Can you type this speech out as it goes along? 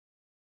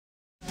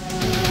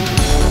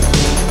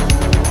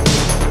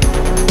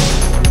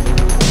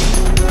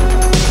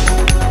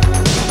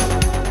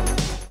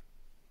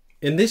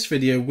In this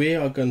video we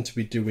are going to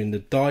be doing the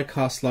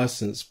die-cast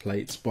license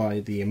plates by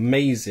the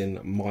amazing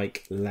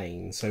Mike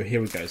Lane. So here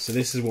we go. So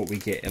this is what we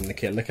get in the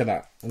kit. Look at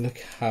that. Look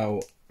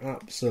how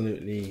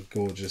absolutely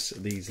gorgeous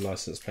these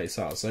license plates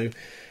are. So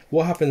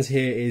what happens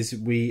here is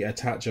we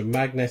attach a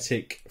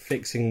magnetic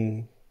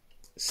fixing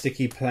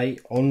sticky plate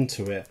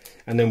onto it,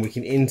 and then we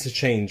can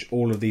interchange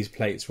all of these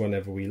plates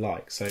whenever we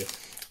like. So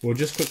we'll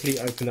just quickly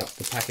open up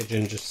the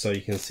packaging just so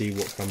you can see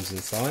what comes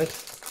inside.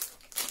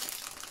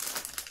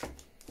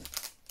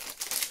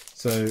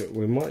 So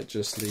we might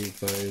just leave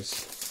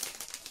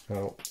those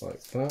out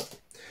like that.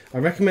 I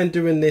recommend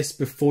doing this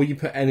before you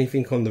put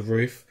anything on the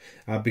roof,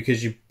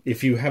 because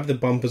if you have the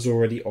bumpers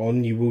already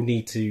on, you will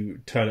need to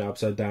turn it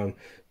upside down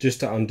just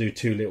to undo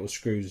two little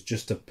screws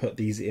just to put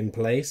these in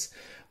place.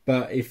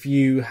 But if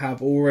you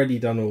have already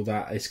done all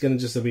that, it's going to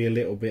just be a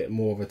little bit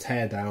more of a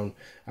tear down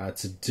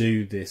to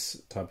do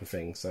this type of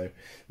thing. So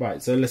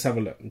right, so let's have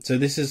a look. So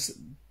this is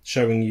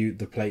showing you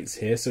the plates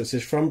here. So it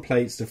says front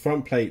plates. The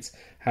front plates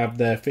have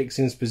their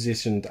fixings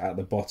positioned at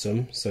the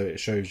bottom, so it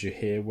shows you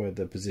here where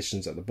the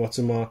positions at the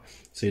bottom are,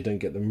 so you don't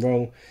get them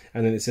wrong.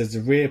 And then it says the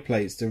rear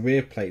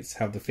plates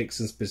have the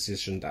fixings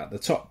positioned at the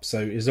top. So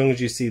as long as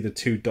you see the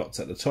two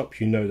dots at the top,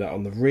 you know that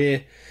on the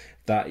rear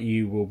that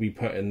you will be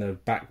putting the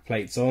back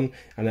plates on,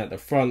 and at the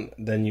front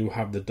then you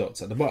have the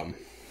dots at the bottom.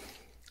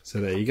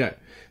 So there you go.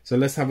 So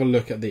let's have a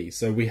look at these.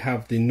 So we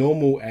have the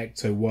normal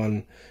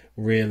Ecto-1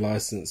 rear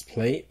license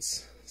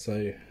plates.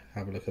 So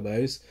have a look at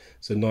those.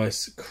 So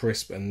nice,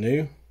 crisp and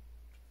new.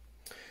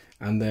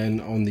 And then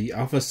on the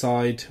other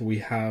side we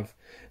have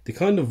the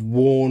kind of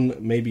worn,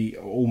 maybe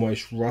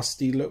almost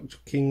rusty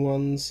looking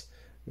ones,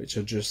 which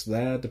are just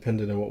there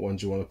depending on what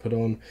ones you want to put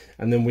on.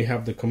 And then we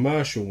have the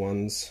commercial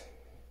ones,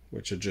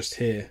 which are just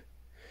here,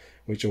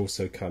 which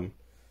also come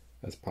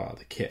as part of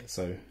the kit.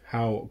 So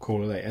how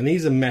cool are they? And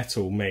these are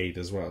metal made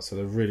as well, so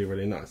they're really,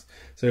 really nice.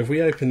 So if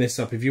we open this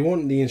up, if you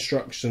want the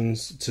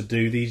instructions to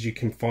do these, you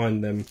can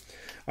find them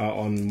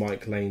on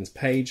Mike Lane's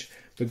page.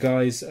 But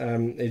guys,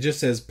 it just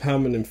says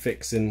permanent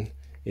fixing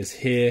is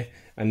here,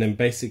 and then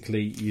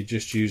basically you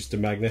just use the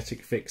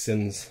magnetic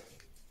fixings,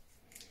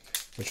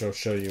 which I'll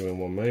show you in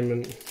one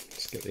moment.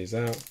 Let's get these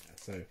out.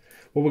 So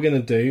what we're going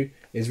to do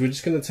is we're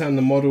just going to turn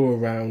the model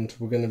around.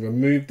 We're going to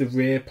remove the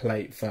rear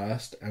plate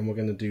first, and we're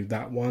going to do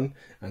that one,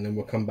 and then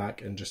we'll come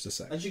back in just a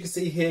sec. As you can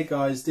see here,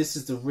 guys, this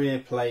is the rear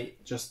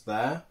plate just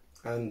there,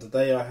 and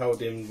they are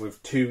held in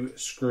with two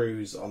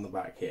screws on the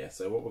back here.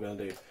 So what we're going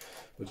to do,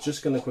 we're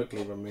just going to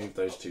quickly remove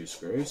those two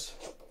screws.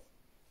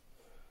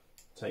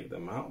 Take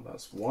them out,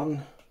 that's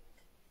one.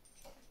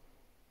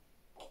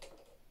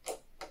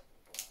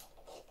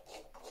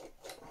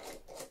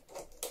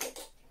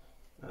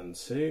 And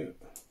two.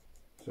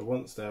 So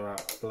once they're out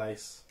of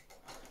place,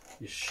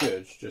 you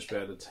should just be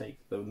able to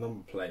take the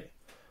number plate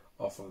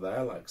off of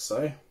there like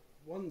so.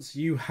 Once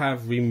you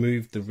have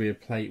removed the rear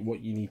plate, what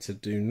you need to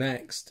do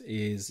next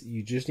is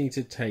you just need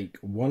to take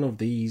one of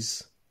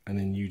these and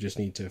then you just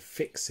need to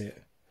fix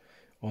it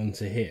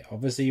onto here.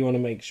 Obviously you want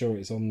to make sure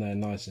it's on there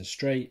nice and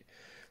straight,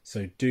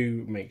 so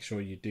do make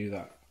sure you do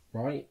that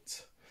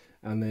right.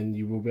 And then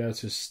you will be able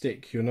to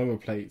stick your number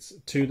plates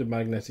to the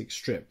magnetic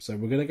strip. So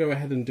we're going to go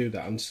ahead and do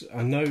that.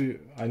 I know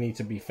I need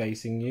to be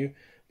facing you,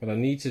 but I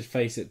need to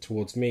face it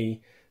towards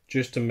me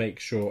just to make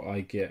sure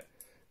I get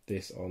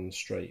this on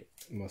straight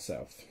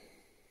myself.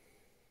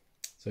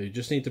 So you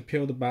just need to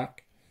peel the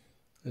back,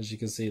 as you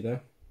can see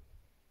there.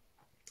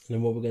 And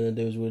then what we're going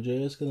to do is we're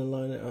just going to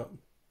line it up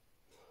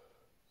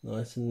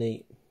nice and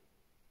neat.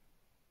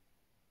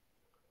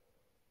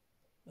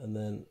 And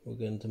then we're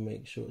going to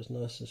make sure it's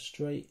nice and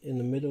straight in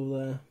the middle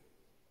there.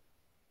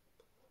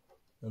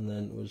 And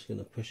then we're just going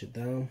to push it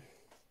down.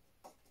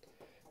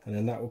 And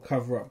then that will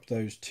cover up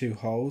those two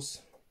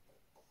holes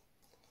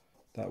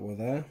that were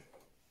there.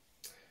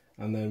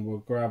 And then we'll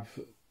grab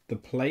the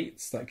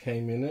plates that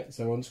came in it.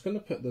 So I'm just going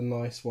to put the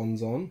nice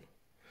ones on.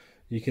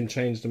 You can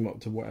change them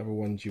up to whatever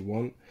ones you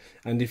want.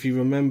 And if you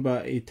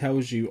remember, it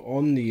tells you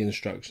on the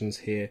instructions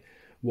here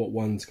what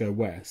ones go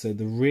where. So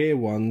the rear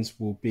ones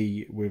will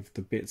be with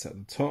the bits at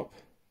the top,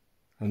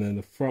 and then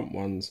the front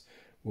ones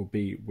will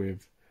be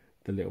with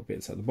the little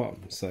bits at the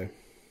bottom. So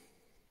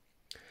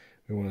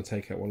we want to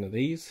take out one of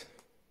these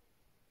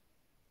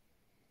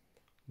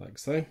like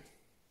so,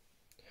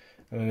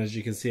 and then as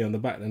you can see on the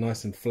back they're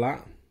nice and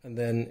flat. And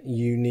then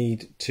you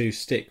need to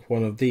stick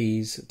one of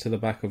these to the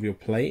back of your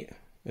plate.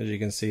 As you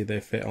can see, they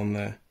fit on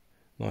there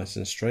nice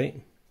and straight,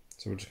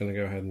 so we're just going to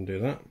go ahead and do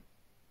that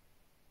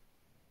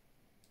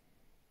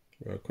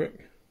real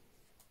quick.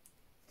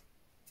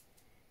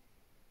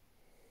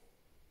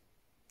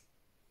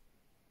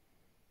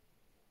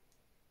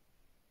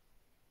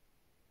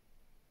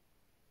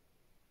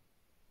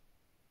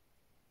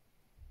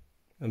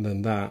 And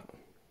then that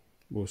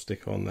will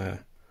stick on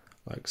there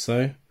like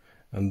so.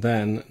 And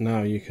then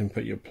now you can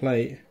put your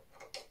plate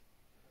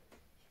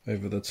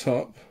over the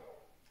top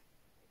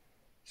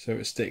so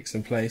it sticks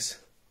in place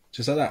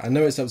just like that. I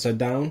know it's upside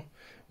down,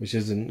 which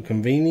isn't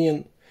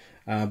convenient,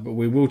 but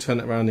we will turn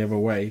it around the other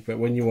way. But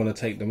when you want to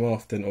take them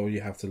off, then all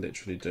you have to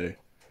literally do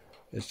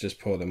is just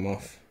pull them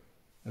off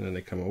and then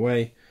they come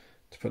away.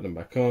 To put them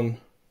back on,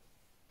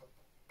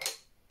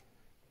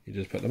 you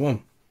just put them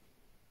on,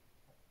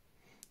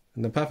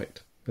 and they're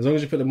perfect. As long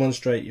as you put them on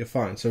straight, you're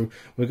fine. So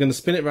we're going to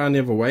spin it around the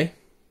other way,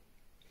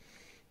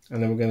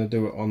 and then we're going to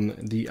do it on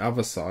the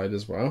other side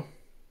as well.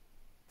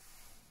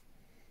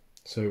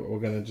 So we're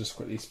going to just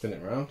quickly spin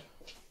it around.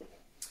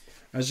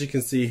 As you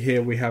can see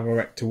here, we have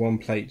our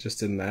Ecto-1 plate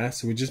just in there.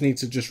 So we just need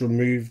to just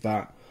remove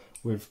that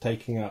with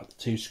taking out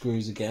 2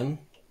 screws again,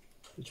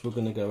 which we're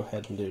going to go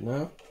ahead and do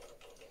now.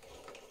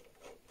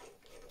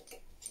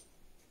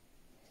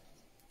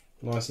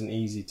 Nice and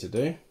easy to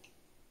do.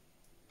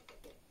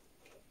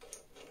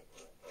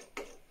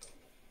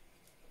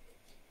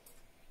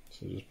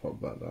 So just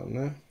pop that down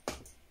there.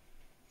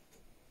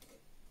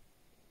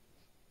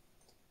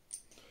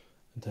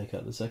 And take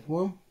out the second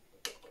one.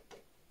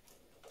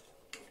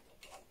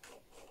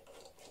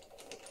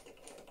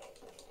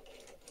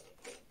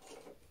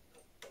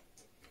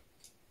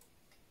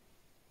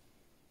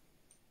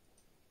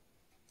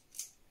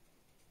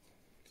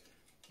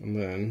 And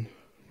then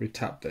we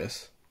tap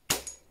this,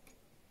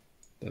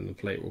 then the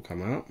plate will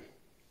come out,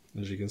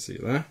 as you can see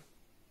there.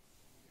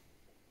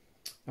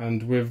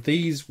 And with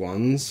these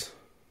ones,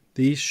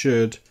 these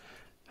should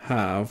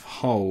have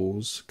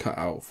holes cut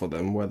out for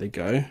them where they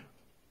go,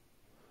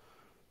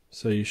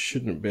 so you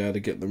shouldn't be able to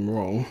get them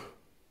wrong.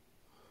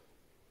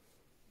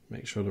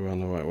 Make sure they're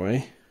on the right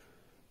way.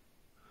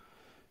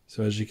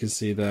 So as you can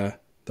see there,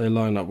 they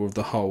line up with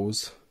the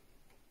holes.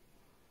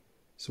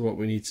 So what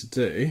we need to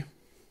do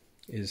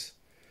is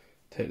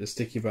take the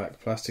sticky back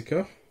plastic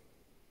off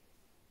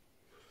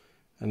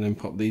and then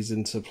pop these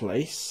into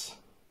place,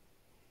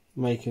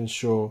 making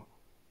sure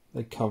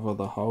they cover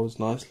the holes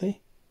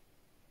nicely.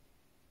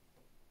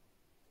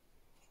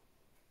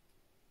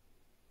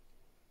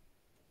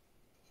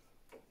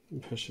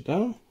 And push it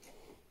down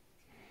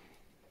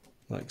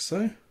like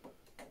so.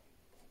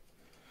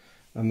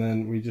 And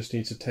then we just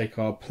need to take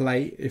our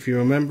plate. If you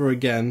remember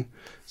again,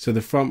 so the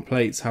front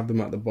plates have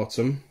them at the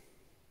bottom.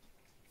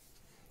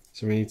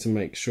 So we need to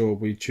make sure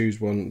we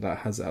choose one that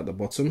has it at the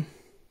bottom.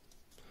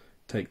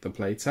 Take the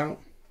plate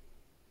out.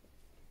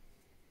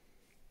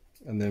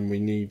 And then we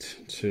need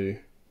to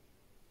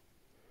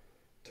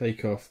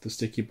take off the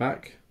sticky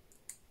back.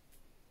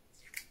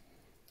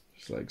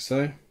 Just like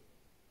so.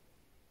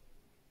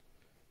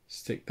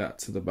 Stick that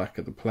to the back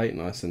of the plate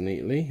nice and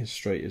neatly, as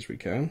straight as we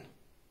can.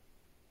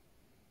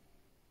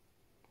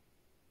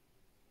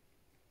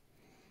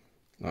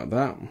 Like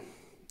that.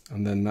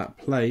 And then that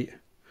plate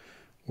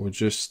will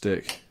just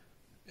stick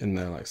in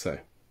there like so,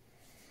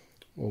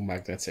 all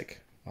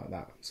magnetic like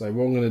that. So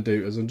what I'm going to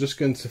do is I'm just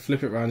going to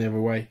flip it around the other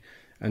way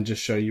and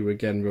just show you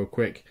again real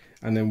quick,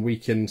 and then we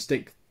can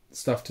stick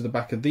stuff to the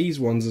back of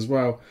these ones as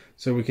well,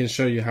 so we can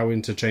show you how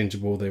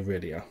interchangeable they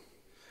really are.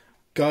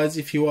 Guys,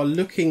 if you are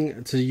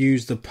looking to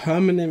use the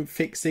permanent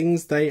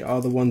fixings, they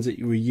are the ones that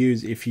you will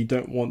use if you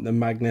don't want the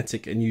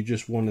magnetic and you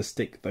just want to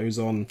stick those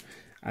on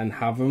and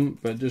have them.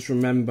 But just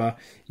remember,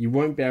 you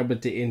won't be able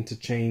to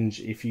interchange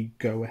if you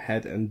go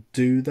ahead and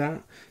do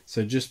that,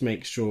 so just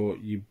make sure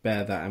you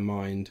bear that in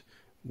mind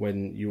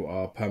when you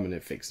are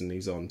permanent fixing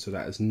these on. So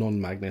that is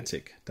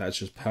non-magnetic, that's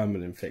just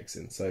permanent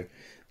fixing. So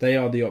they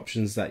are the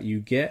options that you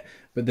get,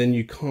 but then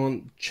you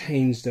can't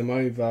change them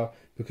over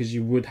because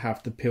you would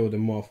have to peel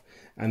them off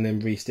and then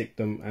re-stick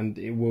them, and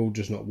it will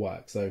just not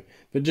work. So,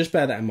 but just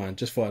bear that in mind,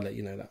 just thought I'd let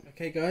you know that.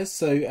 Okay guys,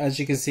 so as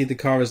you can see, the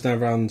car is now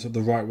round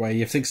the right way.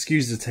 You have to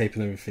excuse the tape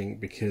and everything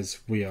because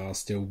we are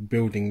still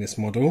building this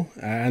model.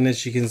 And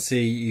as you can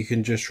see, you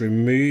can just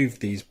remove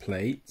these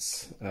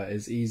plates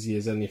as easy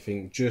as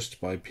anything just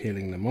by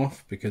peeling them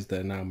off because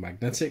they're now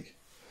magnetic.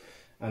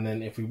 And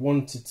then if we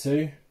wanted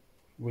to,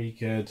 we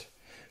could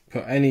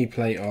put any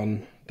plate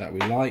on that we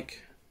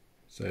like.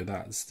 So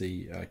that's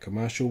the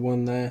commercial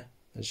one there.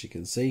 As you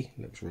can see,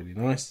 looks really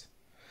nice.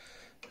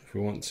 If we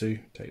want to,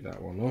 take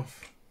that one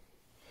off.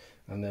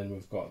 And then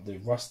we've got the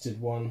rusted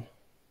one.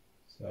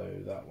 So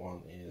that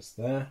one is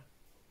there.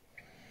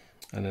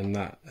 And then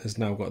that has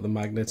now got the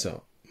magnet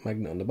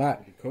on the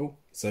back. Cool.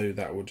 So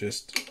that will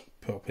just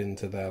pop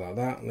into there like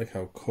that. Look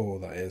how cool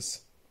that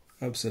is.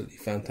 Absolutely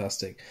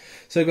fantastic.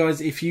 So guys,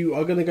 if you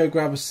are going to go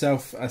grab a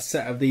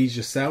set of these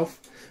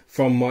yourself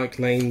from Mike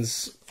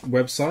Lane's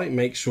website,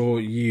 make sure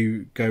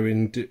you go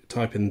and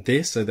type in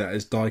this, so that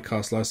is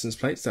die-cast license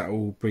plates. That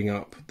will bring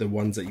up the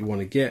ones that you want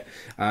to get.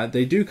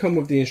 They do come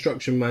with the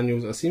instruction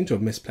manuals. I seem to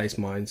have misplaced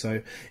mine,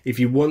 so if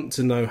you want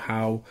to know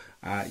how,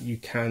 you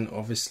can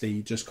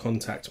obviously just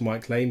contact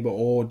Mike Lane,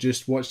 or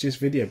just watch this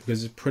video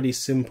because it's pretty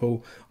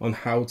simple on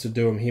how to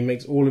do them. He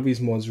makes all of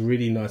these mods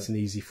really nice and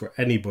easy for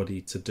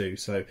anybody to do.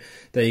 So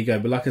there you go.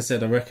 But like I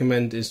said, I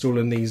recommend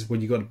installing these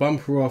when you got the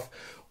bumper off,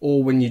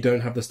 or when you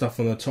don't have the stuff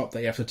on the top that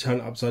you have to turn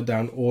it upside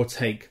down, or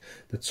take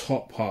the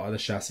top part of the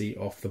chassis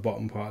off the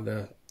bottom part of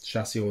the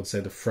chassis, or say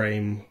the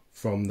frame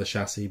from the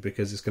chassis,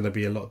 because it's going to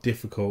be a lot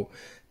difficult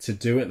to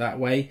do it that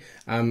way.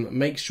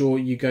 Make sure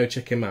you go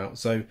check him out.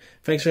 So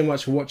thanks very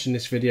much for watching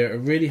this video. I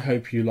really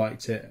hope you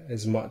liked it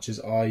as much as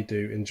I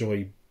do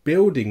enjoy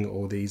building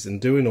all these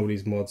and doing all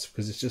these mods,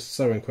 because it's just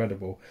so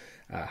incredible.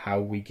 how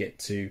we get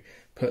to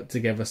put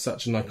together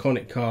such an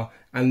iconic car.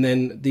 And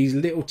then these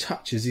little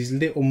touches, these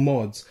little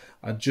mods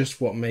are just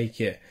what make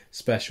it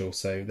special.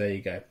 So there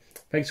you go.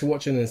 Thanks for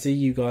watching, and see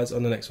you guys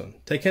on the next one.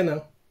 Take care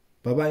now.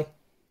 Bye bye.